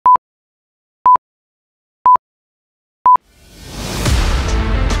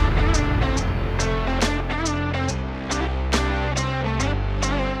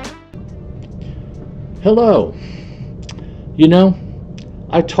Hello. You know,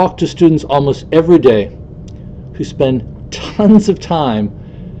 I talk to students almost every day who spend tons of time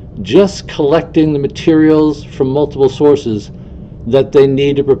just collecting the materials from multiple sources that they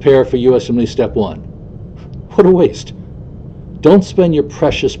need to prepare for USMLE Step 1. What a waste. Don't spend your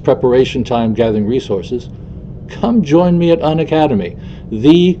precious preparation time gathering resources. Come join me at Unacademy,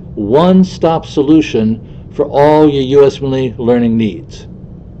 the one-stop solution for all your USMLE learning needs.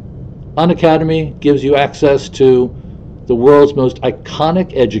 Unacademy gives you access to the world's most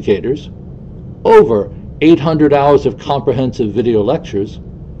iconic educators, over 800 hours of comprehensive video lectures,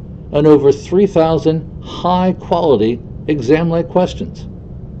 and over 3,000 high-quality exam-like questions.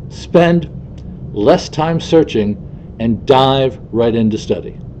 Spend less time searching and dive right into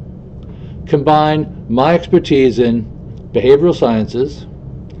study. Combine my expertise in behavioral sciences,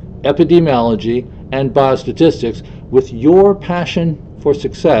 epidemiology, and biostatistics with your passion for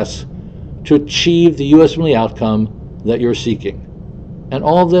success to achieve the USMLE outcome that you're seeking. And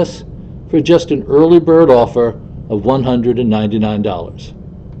all this for just an early bird offer of $199.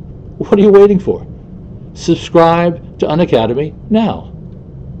 What are you waiting for? Subscribe to Unacademy now.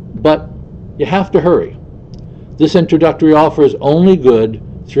 But you have to hurry. This introductory offer is only good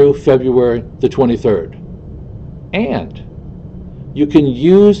through February the 23rd. And you can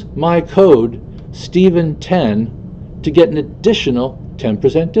use my code Stephen10 to get an additional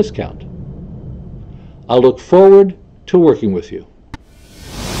 10% discount. I look forward to working with you.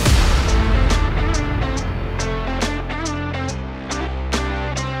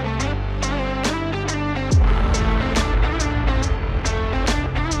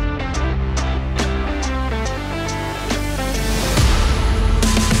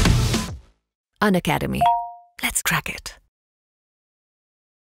 Unacademy. Let's crack it.